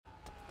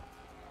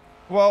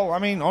Well, I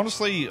mean,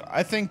 honestly,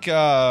 I think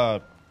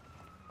overall,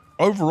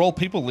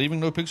 people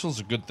leaving NoPixel is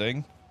a good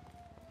thing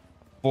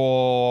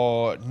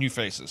for new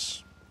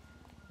faces.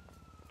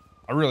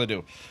 I really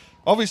do.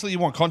 Obviously, you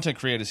want content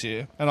creators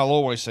here, and I'll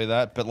always say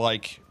that. But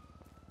like,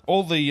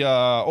 all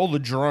the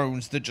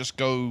drones that just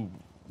go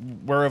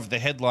wherever the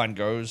headline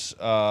goes,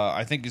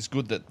 I think it's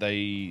good that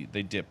they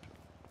dip,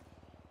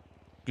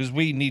 because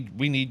we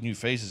need new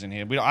faces in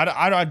here.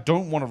 I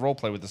don't want to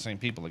roleplay with the same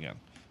people again.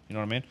 You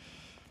know what I mean?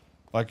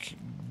 Like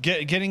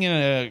getting in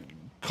a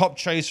cop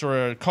chase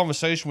or a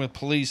conversation with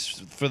police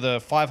for the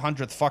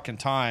 500th fucking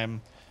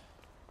time.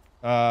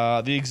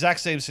 The exact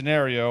same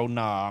scenario.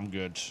 Nah, I'm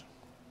good.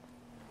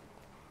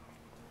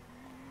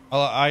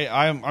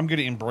 I'm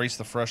gonna embrace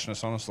the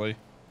freshness, honestly.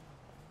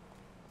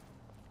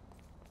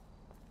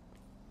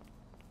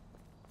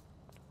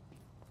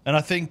 And I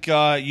think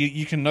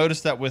you can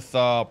notice that with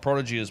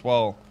Prodigy as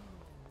well.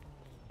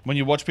 When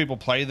you watch people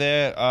play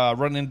there,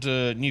 running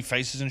into new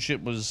faces and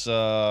shit was,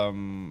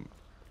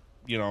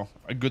 you know,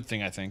 a good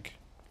thing, I think,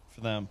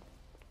 for them.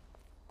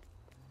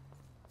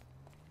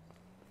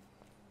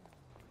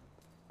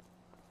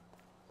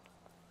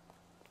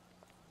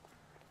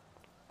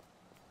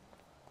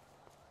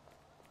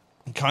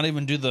 You can't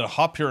even do the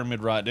hop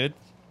pyramid right, dude.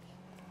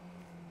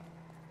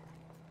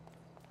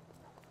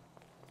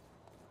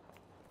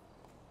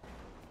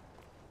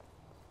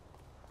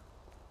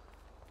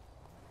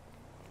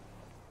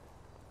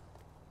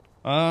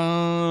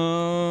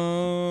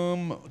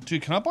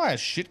 Dude, can I buy a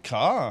shit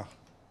car?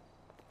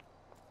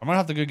 I might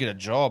have to go get a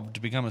job to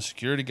become a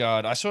security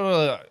guard. I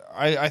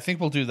think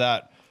we'll do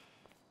that.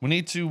 We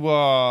need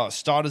to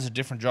start as a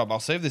different job. I'll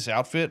save this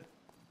outfit.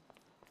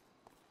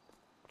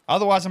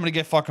 Otherwise, I'm gonna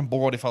get fucking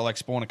bored if I like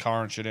spawn a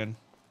car and shit in.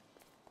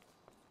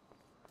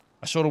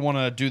 I sort of want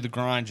to do the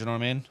grind, you know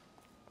what I mean?